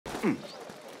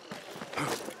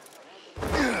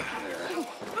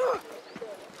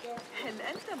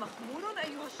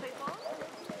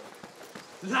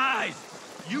Lies!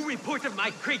 You reported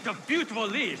my crate of beautiful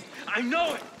leaves. I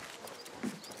know it!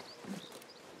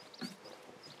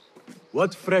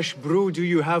 What fresh brew do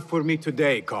you have for me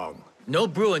today, Kong? No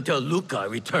brew until Luca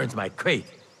returns my crate.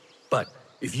 But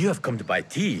if you have come to buy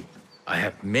tea, I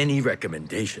have many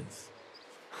recommendations.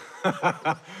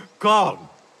 Kong!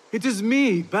 It is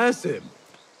me, Basim.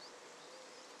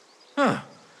 Huh.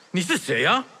 你是谁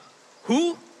啊?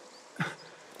 Who?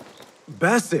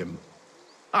 Basim?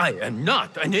 I am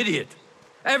not an idiot.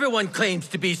 Everyone claims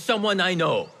to be someone I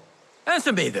know.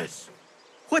 Answer me this.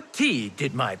 What tea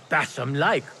did my Basim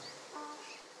like?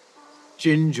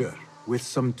 Ginger with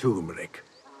some turmeric.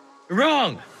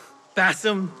 Wrong!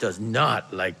 Basim does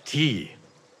not like tea.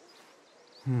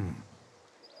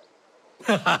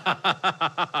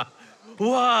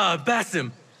 Wow,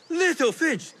 Basim! Little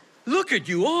Finch! Look at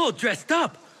you all dressed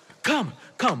up! Come,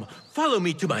 come, follow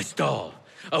me to my stall.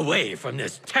 Away from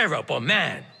this terrible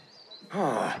man.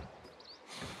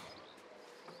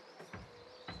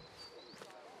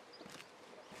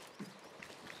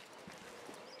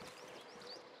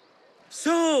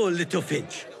 So, Little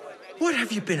Finch, what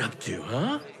have you been up to,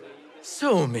 huh?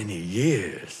 So many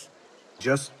years.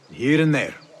 Just here and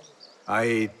there.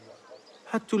 I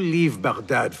had to leave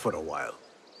Baghdad for a while.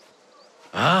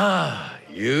 Ah,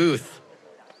 youth.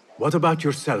 What about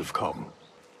yourself, Kong?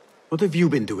 What have you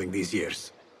been doing these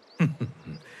years?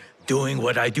 Doing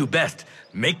what I do best,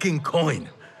 making coin.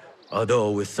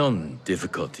 Although with some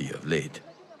difficulty of late.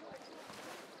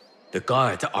 The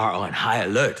guards are on high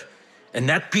alert, and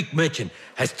that Greek merchant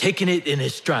has taken it in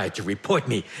his stride to report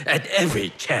me at every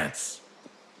chance.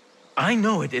 I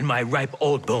know it in my ripe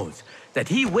old bones that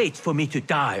he waits for me to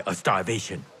die of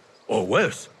starvation. Or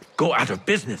worse, go out of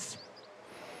business.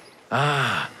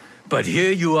 Ah, but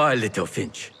here you are, Little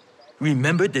Finch.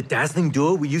 Remember the dazzling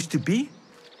duo we used to be?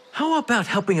 How about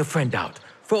helping a friend out,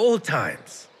 for old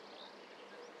times?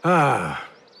 Ah,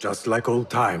 just like old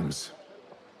times.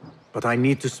 But I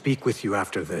need to speak with you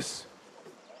after this.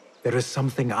 There is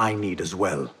something I need as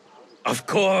well. Of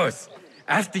course!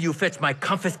 After you fetch my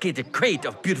confiscated crate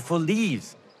of beautiful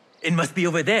leaves. It must be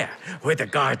over there, where the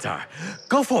guards are.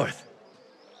 Go forth!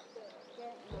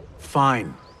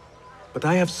 Fine. But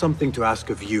I have something to ask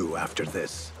of you after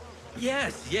this.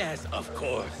 Yes, yes, of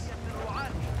course.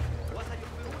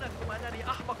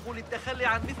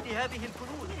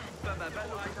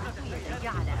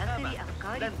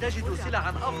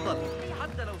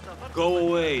 Go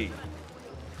away.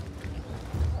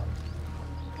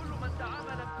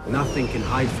 Nothing can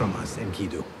hide from us,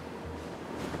 Enkidu.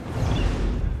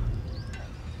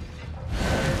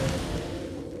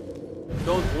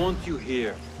 Don't want you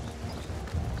here.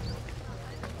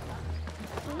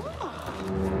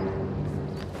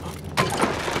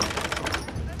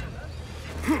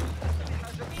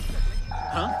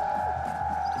 Huh?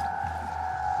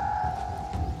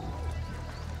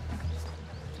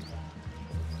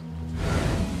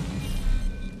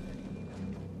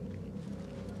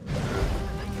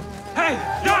 Hey,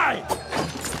 die!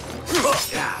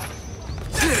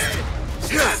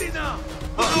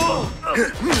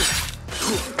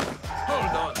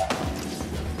 Hold on.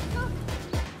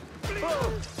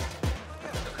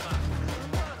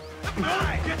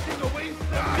 Getting away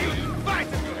from you! Fight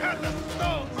if you have the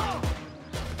stone!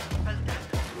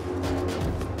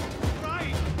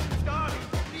 Right! Darling,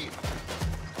 please!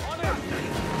 Honor!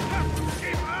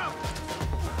 Keep up!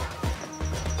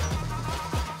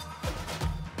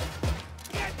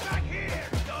 Get back here,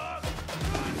 dog!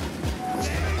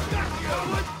 They got you!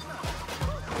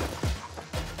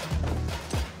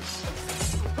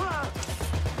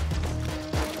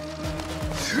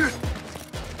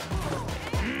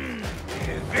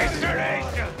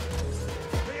 Evisceration!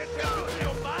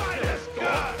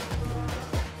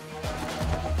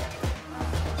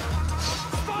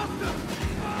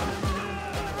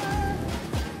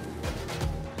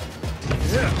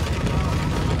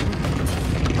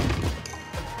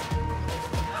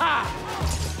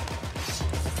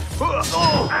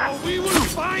 Oh, we will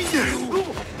find you!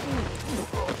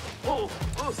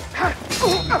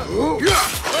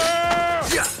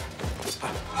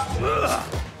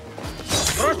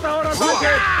 First hour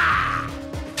advantage!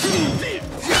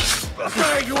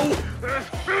 You!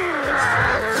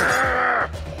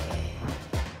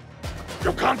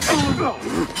 You can't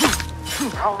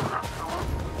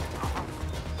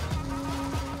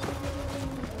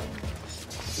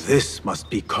This must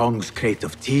be Kong's crate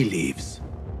of tea leaves.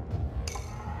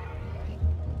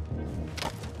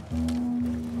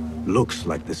 Looks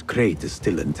like this crate is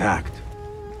still intact.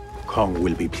 Kong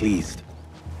will be pleased.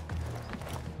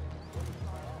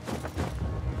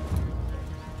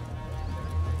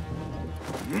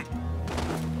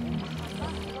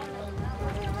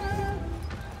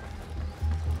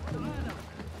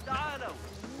 تعالوا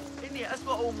إني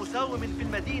أسوأ مساوم في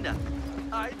المدينة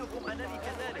أعدكم أنني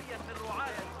كذلك من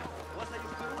الرعاة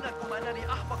وسيخبرونكم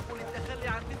أنني أحمق للتخلي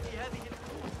عن مثل هذه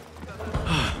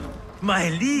My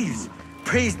leaves!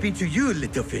 Praise be to you,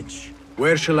 little Finch.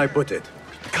 Where shall I put it?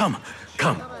 Come,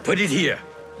 put it here.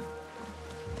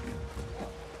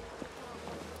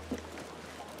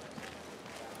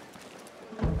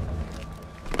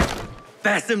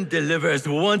 Basim delivers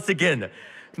once again.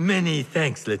 Many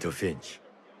thanks, little Finch.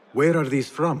 Where are these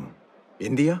from?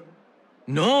 India?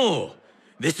 No,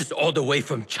 this is all the way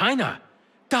from China.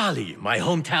 Dali, my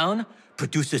hometown,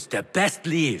 produces the best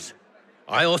leaves.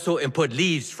 I also import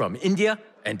leaves from India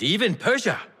and even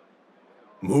Persia.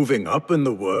 Moving up in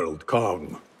the world,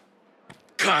 Kong.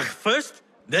 Kah first,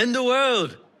 then the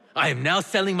world. I am now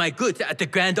selling my goods at the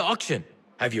grand auction.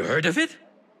 Have you heard of it?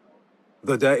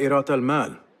 The Da'irat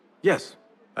al-Mal. Yes,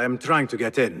 I am trying to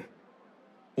get in.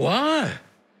 Why?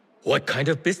 What kind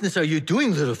of business are you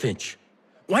doing, little Finch?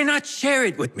 Why not share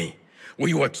it with me?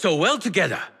 We work so well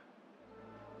together.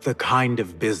 The kind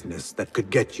of business that could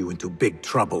get you into big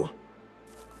trouble.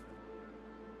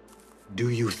 Do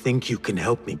you think you can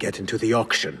help me get into the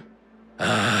auction?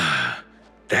 Ah,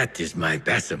 that is my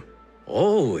Basim.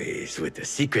 Always with the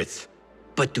secrets.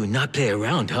 But do not play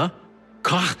around, huh?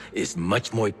 Kah is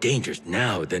much more dangerous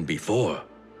now than before.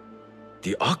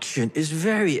 The auction is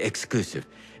very exclusive.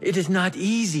 It is not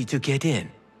easy to get in.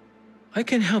 I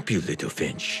can help you, little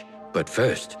Finch. But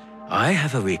first, I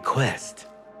have a request.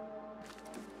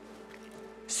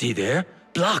 See there?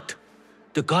 Blocked.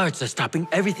 The guards are stopping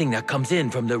everything that comes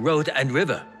in from the road and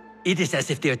river. It is as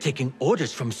if they are taking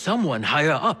orders from someone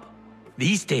higher up.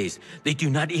 These days, they do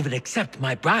not even accept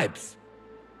my bribes.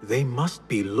 They must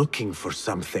be looking for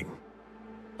something.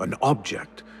 An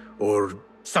object, or...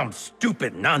 Some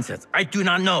stupid nonsense, I do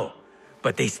not know.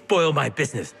 But they spoil my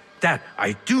business, that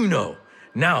I do know.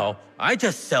 Now, I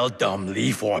just sell dumb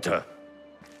leaf water.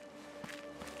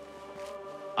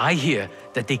 I hear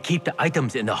that they keep the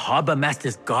items in the harbor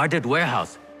master's guarded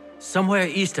warehouse, somewhere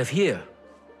east of here.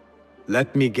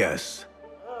 Let me guess.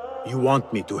 You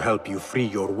want me to help you free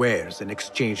your wares in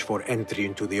exchange for entry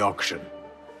into the auction.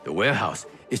 The warehouse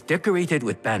is decorated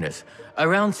with banners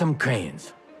around some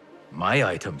cranes. My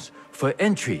items for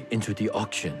entry into the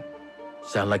auction.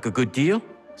 Sound like a good deal?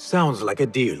 Sounds like a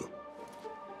deal.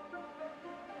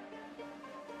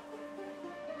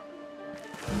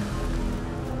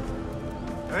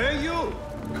 Hey, you!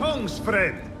 Kong's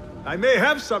friend. I may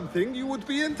have something you would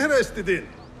be interested in.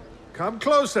 Come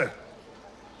closer.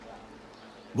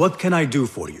 What can I do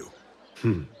for you?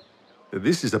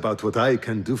 This is about what I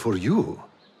can do for you.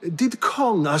 Did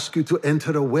Kong ask you to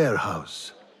enter a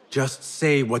warehouse? Just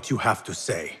say what you have to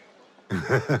say.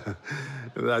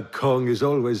 That Kong is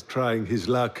always trying his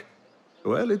luck.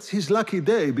 Well, it's his lucky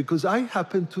day because I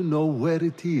happen to know where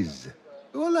it is.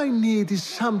 All I need is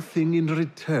something in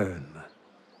return.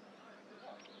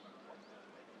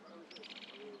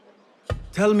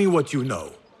 Tell me what you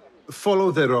know.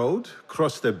 Follow the road,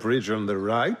 cross the bridge on the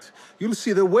right. You'll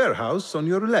see the warehouse on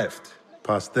your left,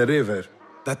 past the river.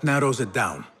 That narrows it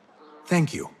down.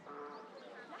 Thank you.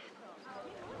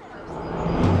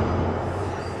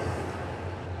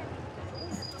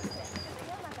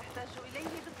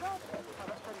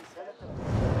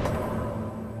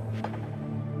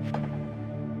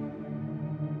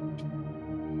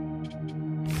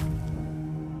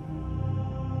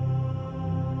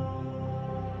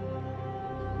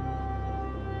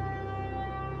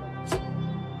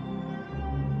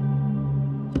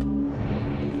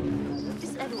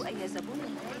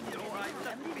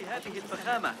 بهذه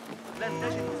الفخامة لن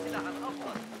تجدوا سلعا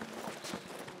أفضل.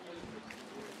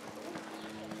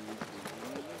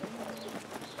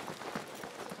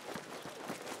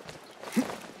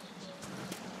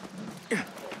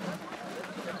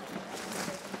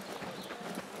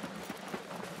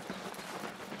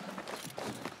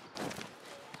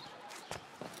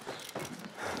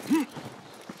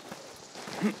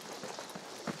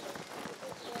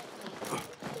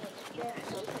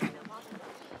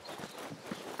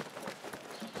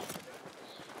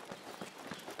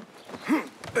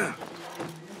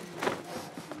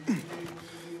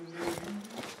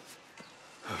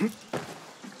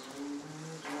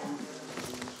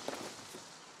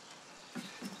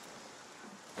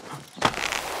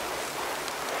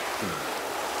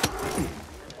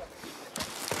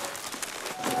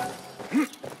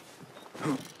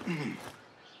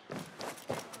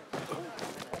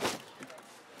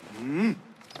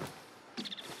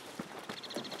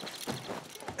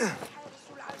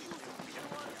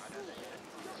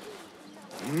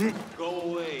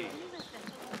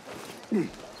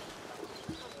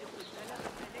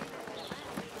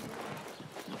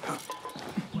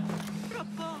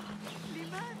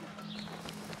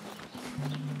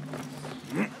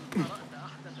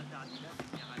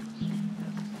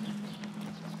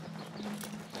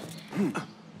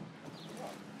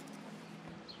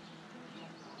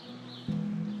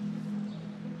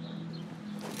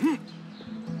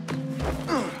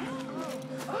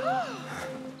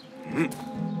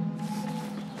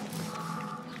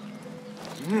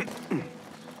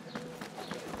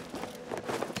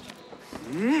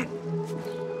 That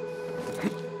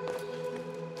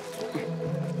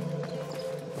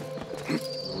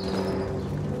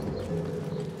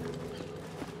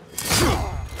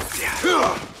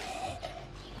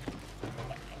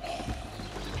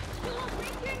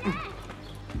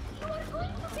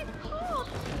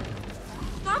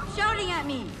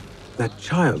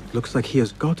child looks like he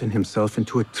has gotten himself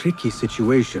into a tricky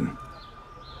situation.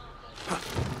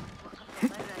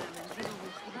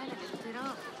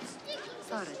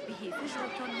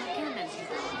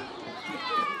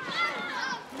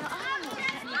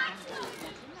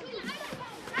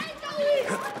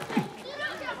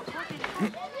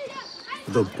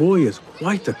 The boy is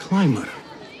quite a climber.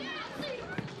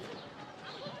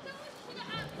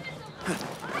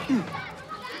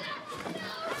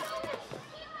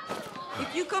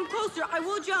 If you come closer, I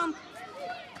will jump.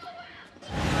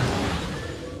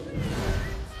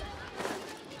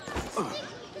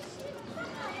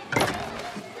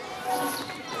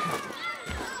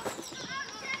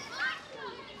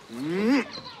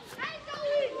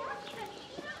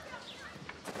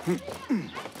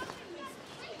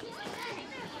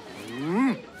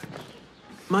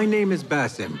 My name is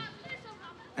Basim,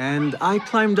 and I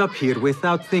climbed up here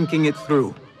without thinking it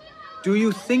through. Do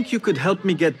you think you could help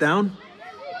me get down?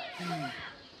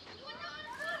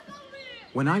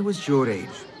 When I was your age,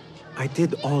 I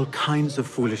did all kinds of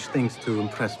foolish things to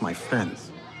impress my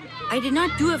friends. I did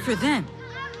not do it for them.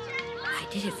 I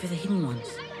did it for the hidden ones.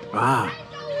 Ah,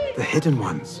 the hidden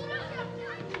ones.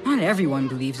 Not everyone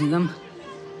believes in them,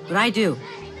 but I do.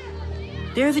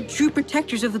 They're the true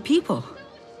protectors of the people.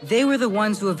 They were the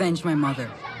ones who avenged my mother.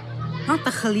 Not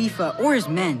the Khalifa or his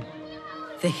men.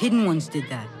 The hidden ones did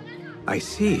that. I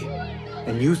see.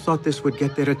 And you thought this would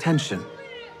get their attention,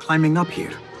 climbing up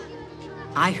here.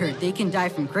 I heard they can die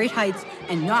from great heights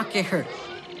and not get hurt.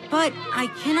 But I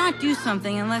cannot do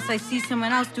something unless I see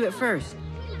someone else do it first.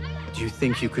 Do you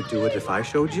think you could do it if I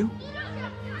showed you?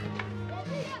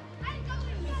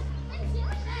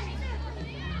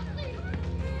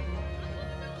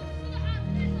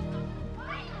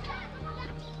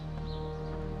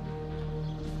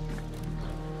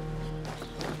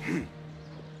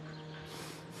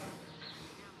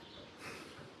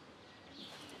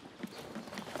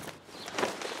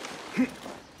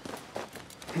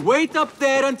 Wait up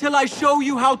there until I show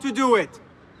you how to do it!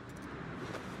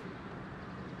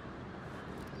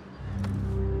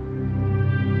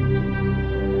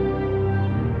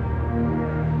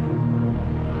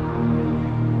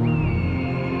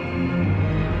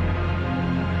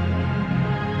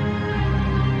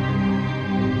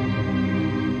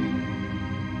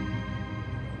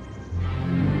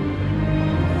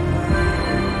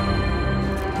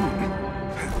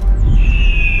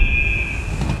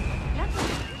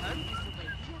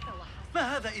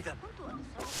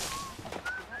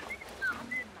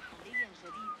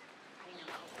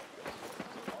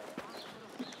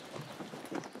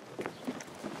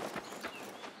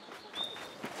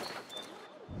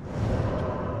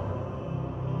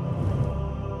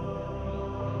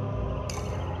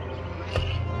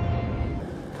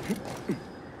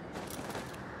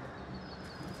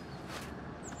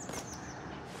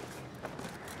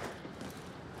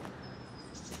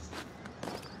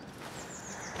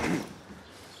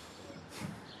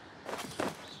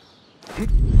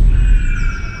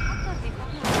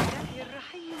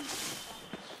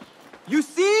 You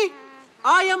see?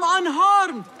 I am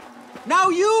unharmed! Now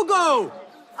you go!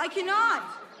 I cannot!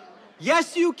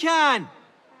 Yes, you can!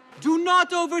 Do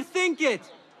not overthink it!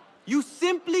 You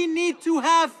simply need to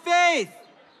have faith!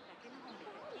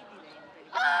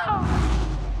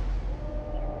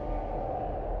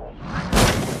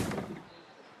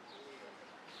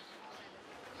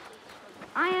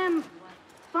 I am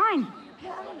fine.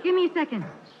 Give me a second.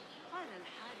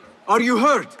 Are you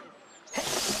hurt?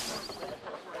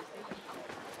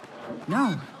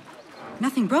 No,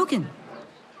 nothing broken.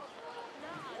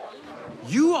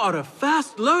 You are a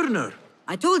fast learner.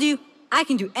 I told you, I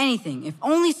can do anything if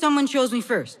only someone shows me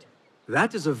first.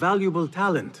 That is a valuable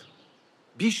talent.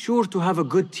 Be sure to have a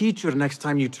good teacher next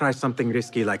time you try something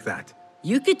risky like that.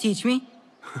 You could teach me.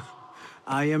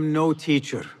 I am no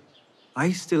teacher.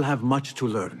 I still have much to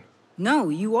learn. No,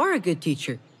 you are a good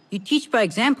teacher. You teach by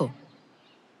example.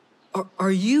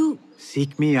 Are you...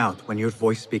 Seek me out when your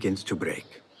voice begins to break.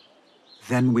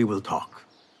 Then we will talk.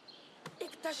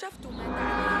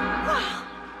 Wow,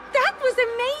 that was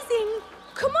amazing!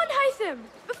 Come on, Haytham,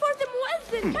 before the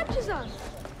muezzin catches us.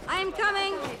 I am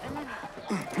coming.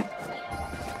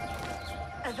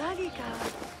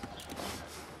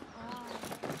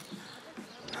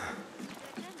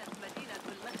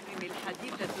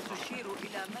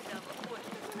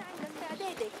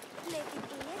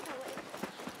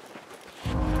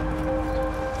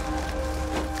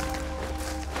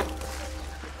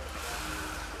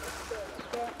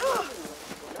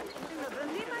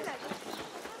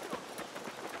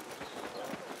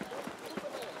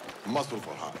 Muscle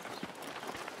for hire.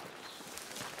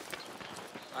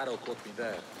 Arrow caught me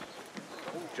there.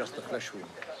 Just a flesh wound.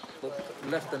 But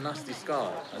left a nasty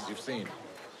scar, as you've seen.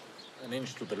 An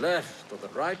inch to the left or the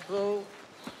right, though.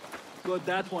 Got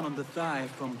that one on the thigh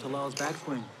from Talal's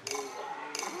backswing.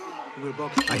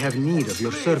 I have need of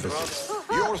your services.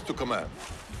 Yours to command.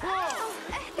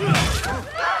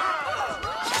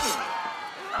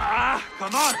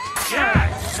 Come on! Yeah!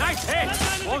 Nice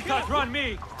hit! Won't outrun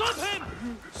me! Stop him!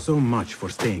 So much for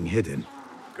staying hidden.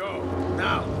 Go,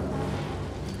 now!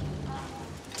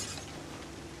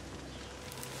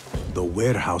 The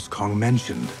warehouse Kong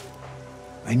mentioned.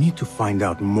 I need to find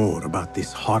out more about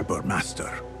this harbor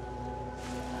master.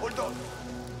 Hold on.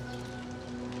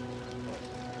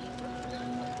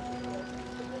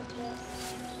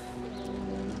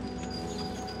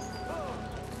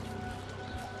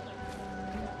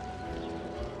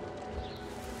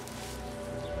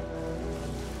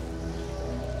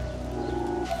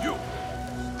 You!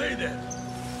 Stay there!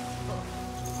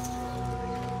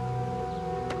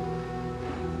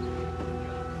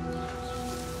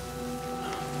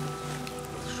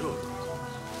 Sure.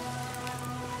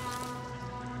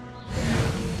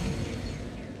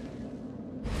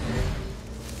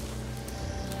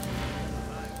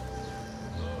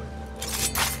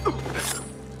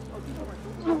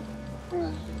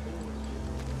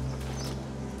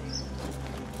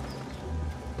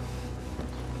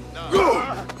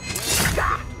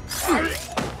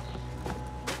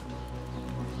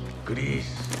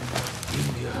 Greece,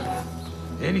 India,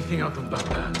 anything out of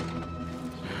Baghdad.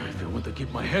 If I want to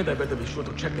keep my head, I better be sure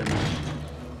to check them out.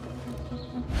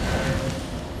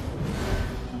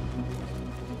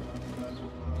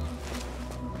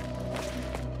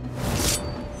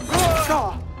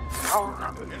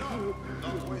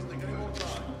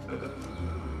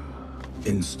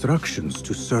 Instructions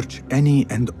to search any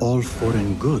and all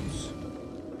foreign goods.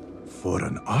 For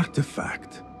an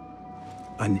artifact.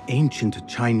 An ancient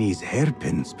Chinese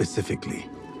hairpin, specifically.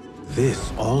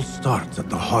 This all starts at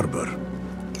the harbor.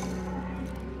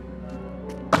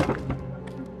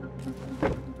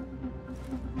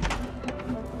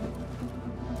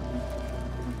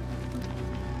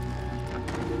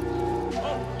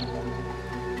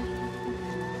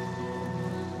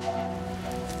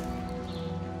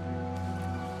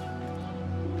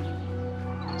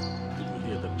 Did you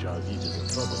hear that Jarvid is in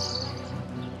trouble?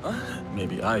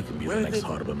 Maybe I can be the next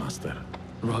harbor master.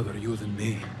 Rather you than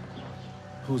me.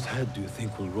 Whose head do you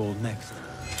think will roll next?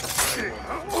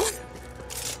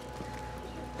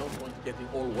 Don't want getting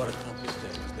all worked up these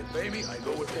days. They pay me, I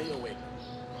go with day away.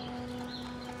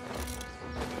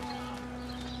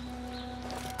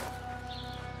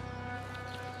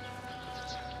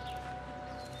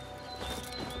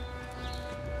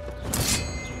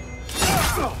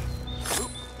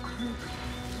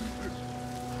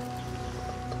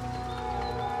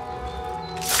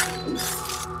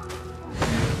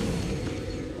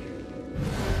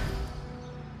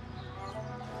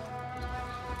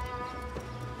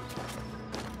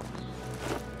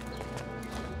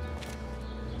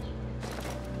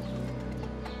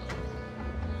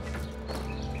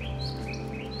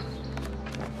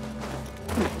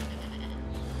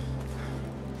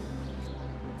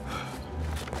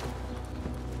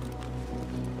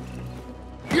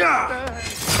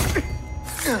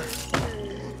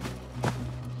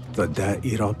 The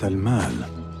Da'irat al-Mal.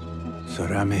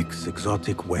 Ceramics,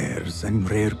 exotic wares, and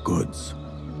rare goods.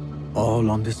 All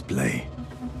on display.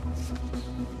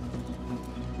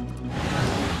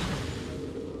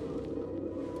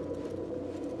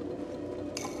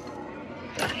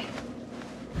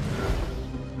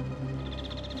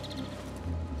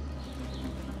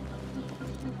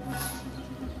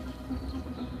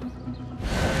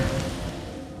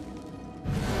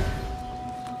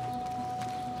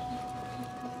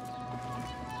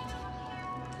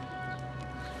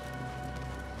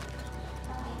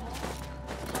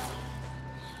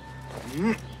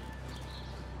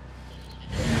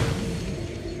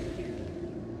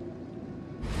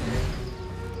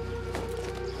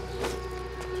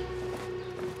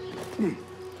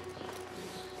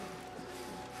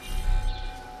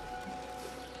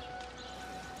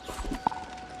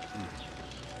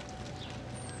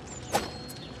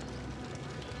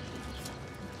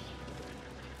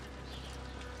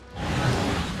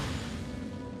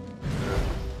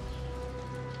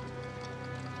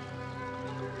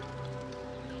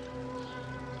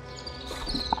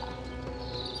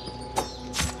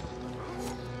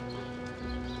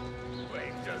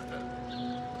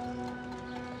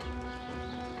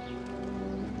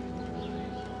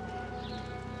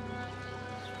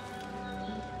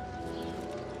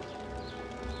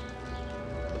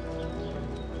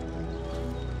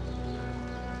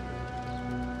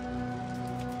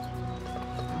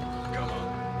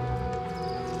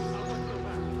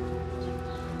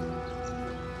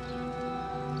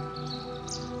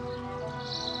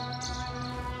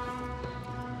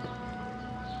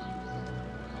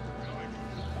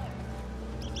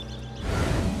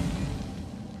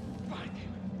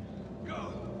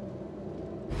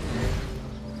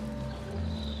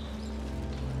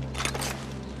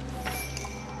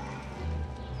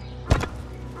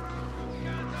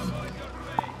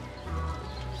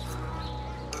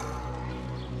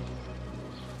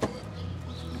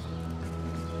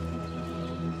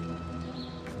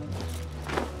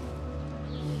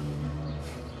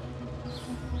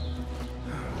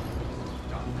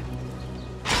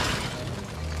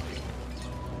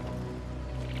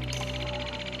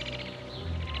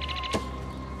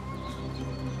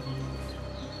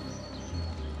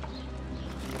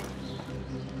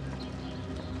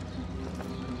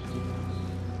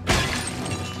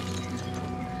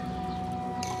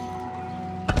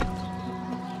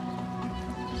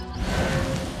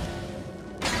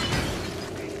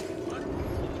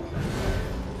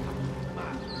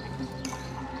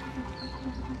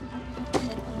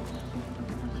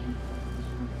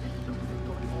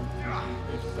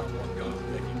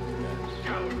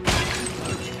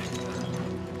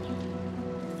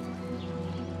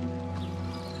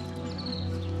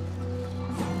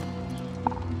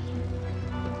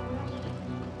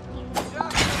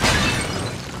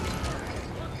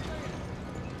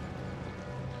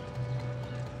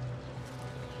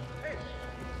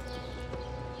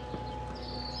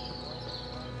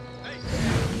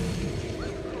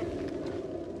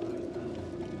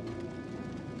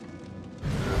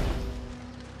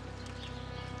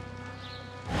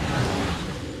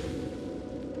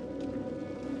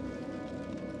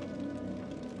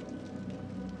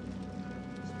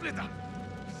 splitter!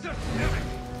 Search everything!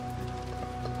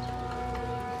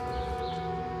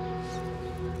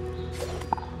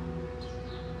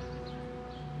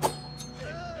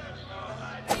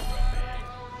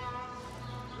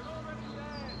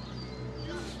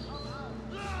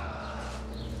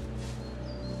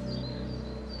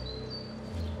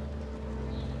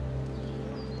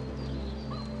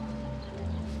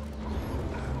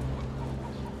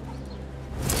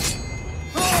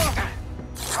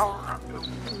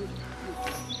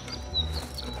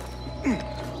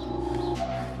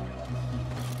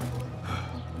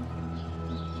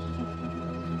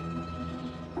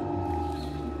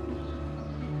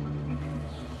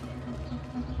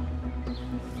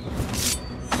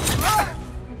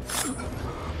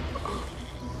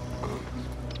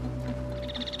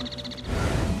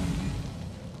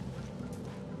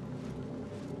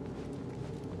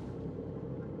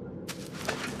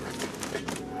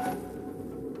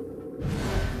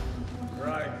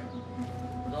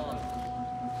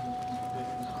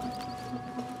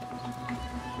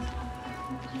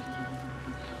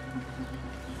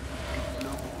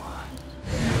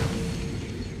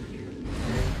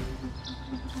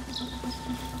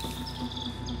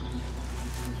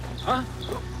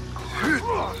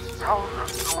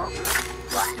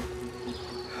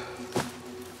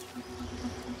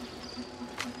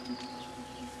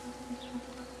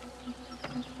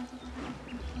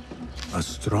 A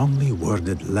strongly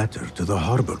worded letter to the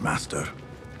harbor master.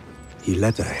 He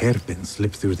let a hairpin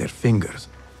slip through their fingers,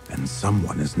 and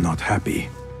someone is not happy.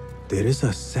 There is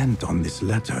a scent on this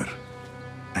letter,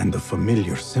 and a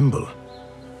familiar symbol.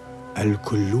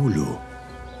 Al-Kululu.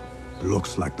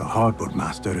 Looks like the harbor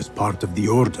master is part of the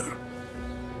Order.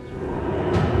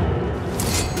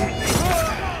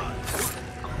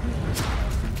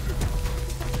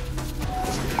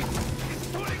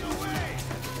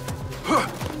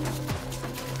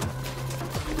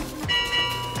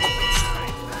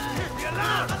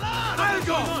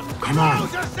 Come on!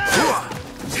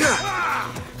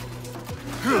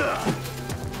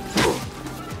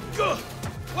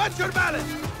 Watch your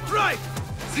balance! Right!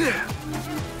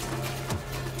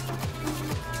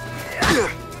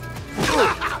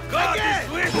 God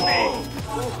is with me!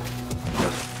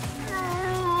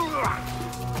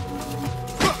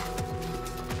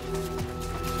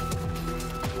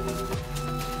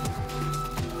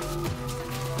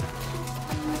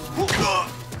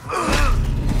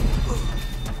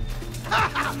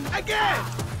 Again!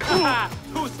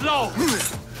 Too slow!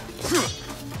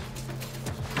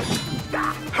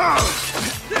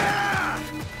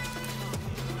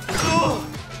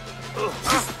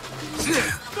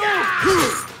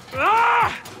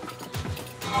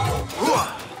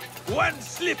 One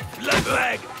slip, blood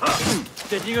bag!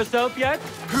 Setting yourself yet?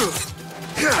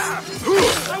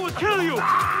 I will kill you!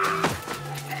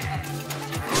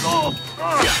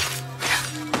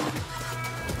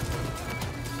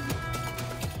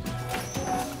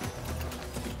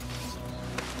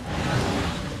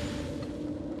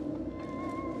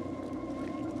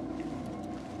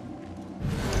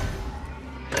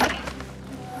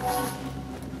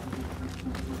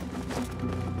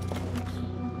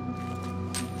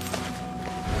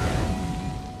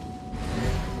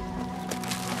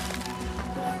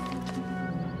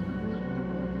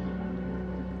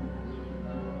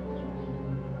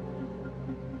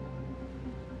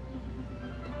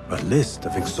 A list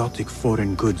of exotic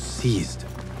foreign goods seized.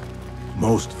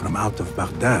 Most from out of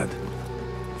Baghdad.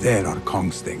 There are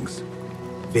Kong's things.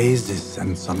 Vases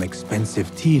and some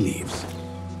expensive tea leaves.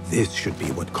 This should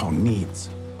be what Kong needs.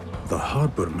 The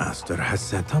harbor master has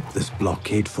set up this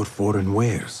blockade for foreign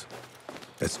wares.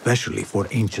 Especially for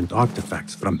ancient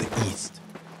artifacts from the east.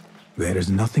 There is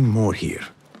nothing more here.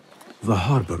 The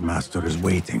harbor master is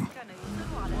waiting.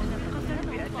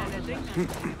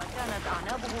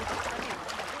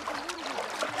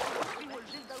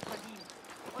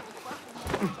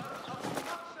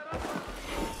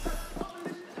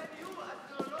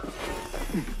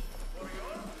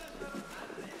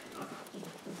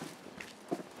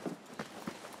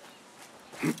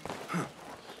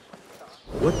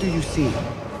 What do you see?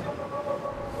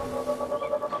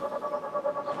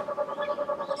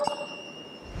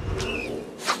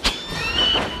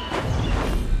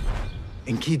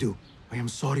 Enkidu, I am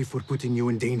sorry for putting you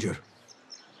in danger.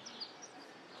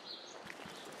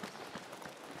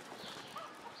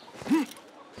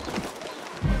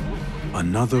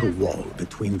 Another wall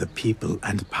between the people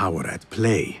and power at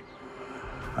play.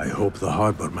 I hope the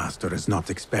harbor master is not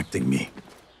expecting me.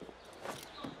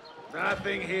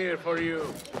 Nothing here for you.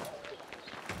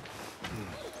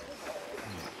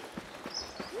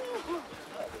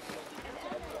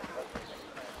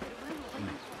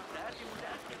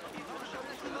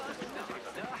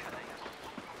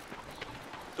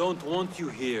 don't want you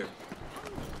here.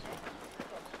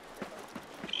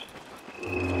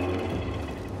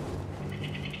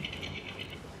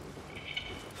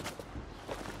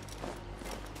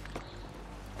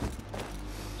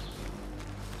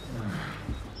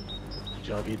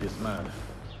 Javid is mad.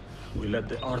 We let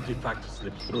the artifact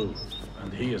slip through,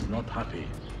 and he is not happy.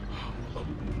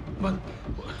 But...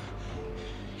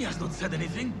 he has not said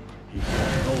anything. He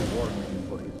has no warning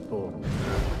for his storm.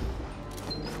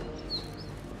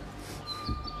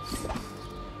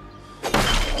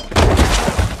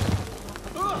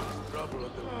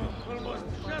 Almost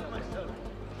shot myself.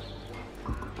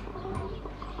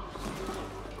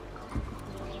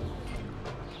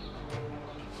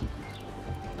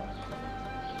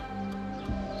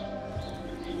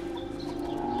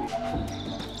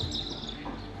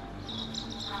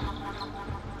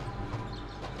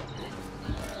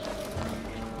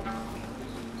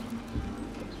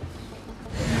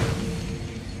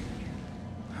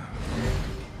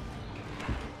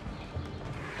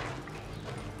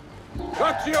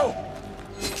 Got you!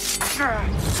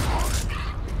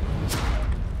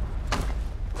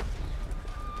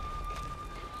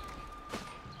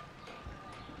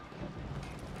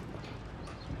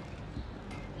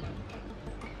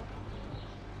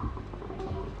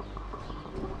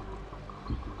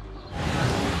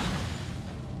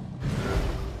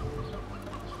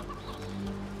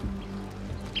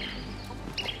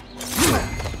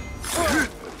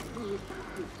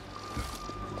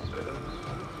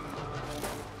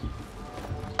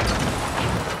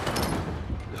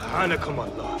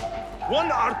 Allah.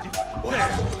 One artifact.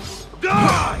 There.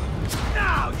 Die!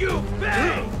 Now you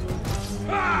pay!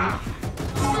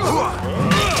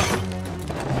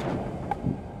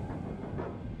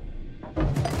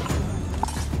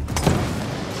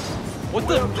 What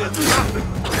the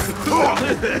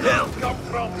hell come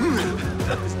from?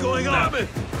 What's going on?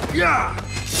 Yeah!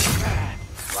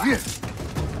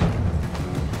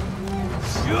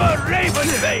 You're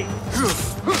Ravenbait!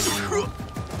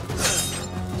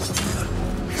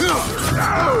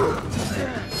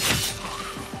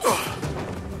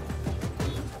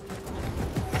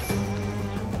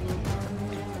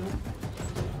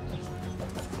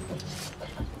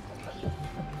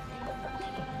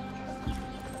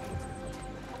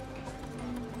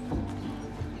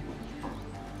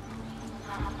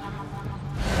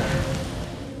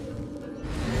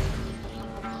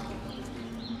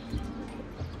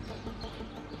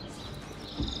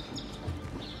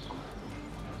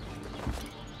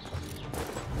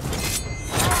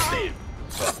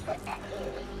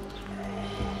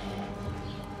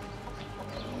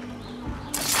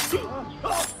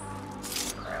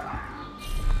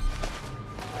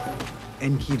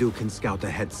 Enkidu can scout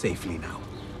ahead safely now.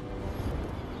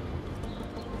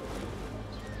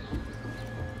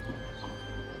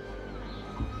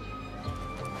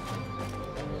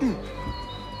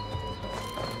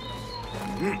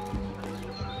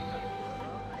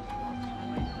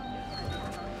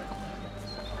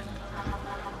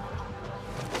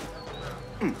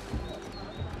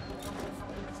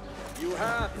 You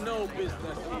have no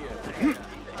business here.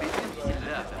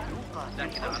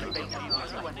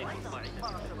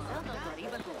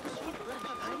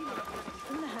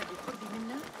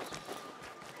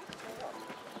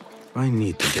 I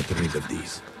need to get rid of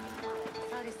these.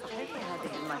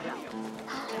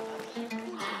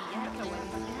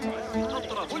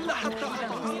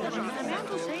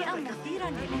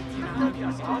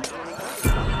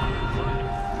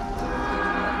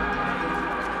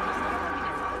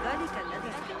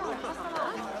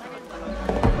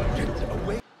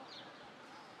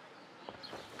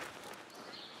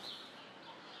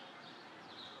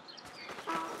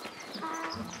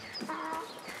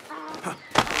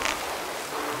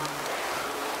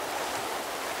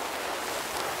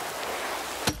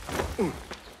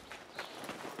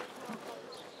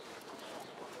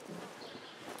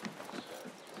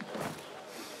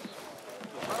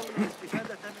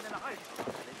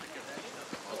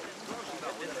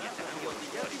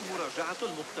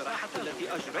 المقترحة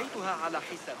التي أجريتها على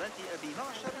حسابات أبي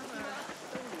معشر.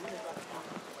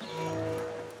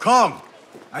 Come!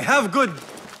 I have good...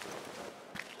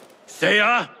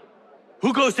 Seiya?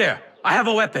 Who goes there? I have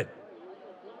a weapon.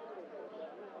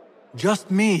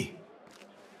 Just me.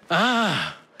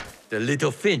 Ah, the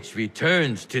little finch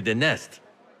returns to the nest.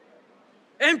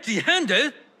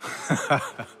 Empty-handed?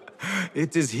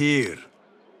 It is here.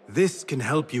 This can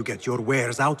help you get your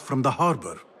wares out from the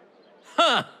harbor.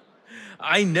 Ha!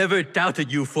 I never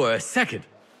doubted you for a second.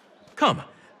 Come,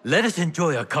 let us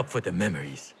enjoy a cup for the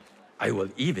memories. I will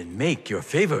even make your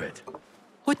favorite.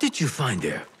 What did you find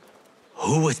there?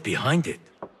 Who was behind it?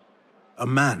 A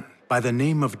man by the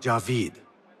name of Javid.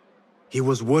 He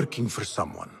was working for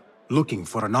someone, looking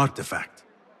for an artifact.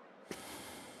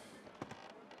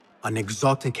 An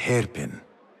exotic hairpin.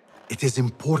 It is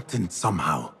important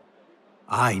somehow.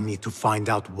 I need to find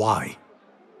out why.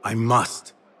 I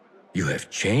must. You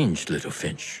have changed, little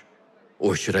Finch.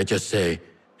 Or should I just say,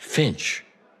 Finch?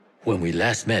 When we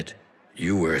last met,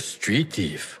 you were a street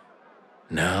thief.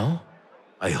 Now,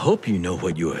 I hope you know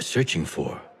what you are searching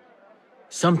for.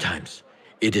 Sometimes,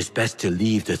 it is best to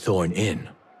leave the thorn in,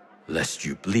 lest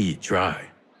you bleed dry.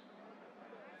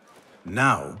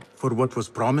 Now, for what was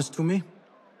promised to me?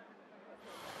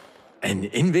 An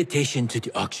invitation to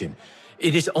the auction.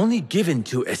 It is only given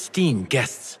to esteemed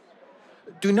guests.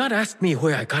 Do not ask me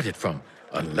where I got it from,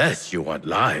 unless you want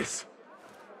lies.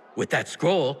 With that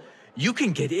scroll, you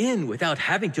can get in without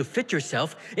having to fit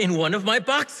yourself in one of my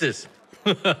boxes.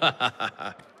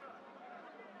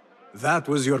 That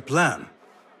was your plan.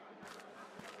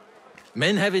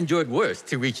 Men have endured worse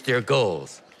to reach their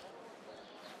goals.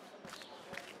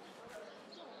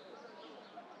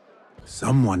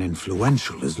 Someone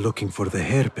influential is looking for the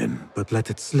hairpin, but let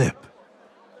it slip.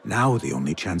 Now the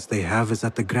only chance they have is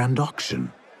at the grand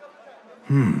auction.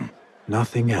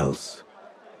 Nothing else.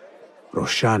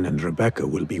 Roshan and Rebecca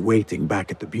will be waiting back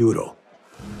at the bureau.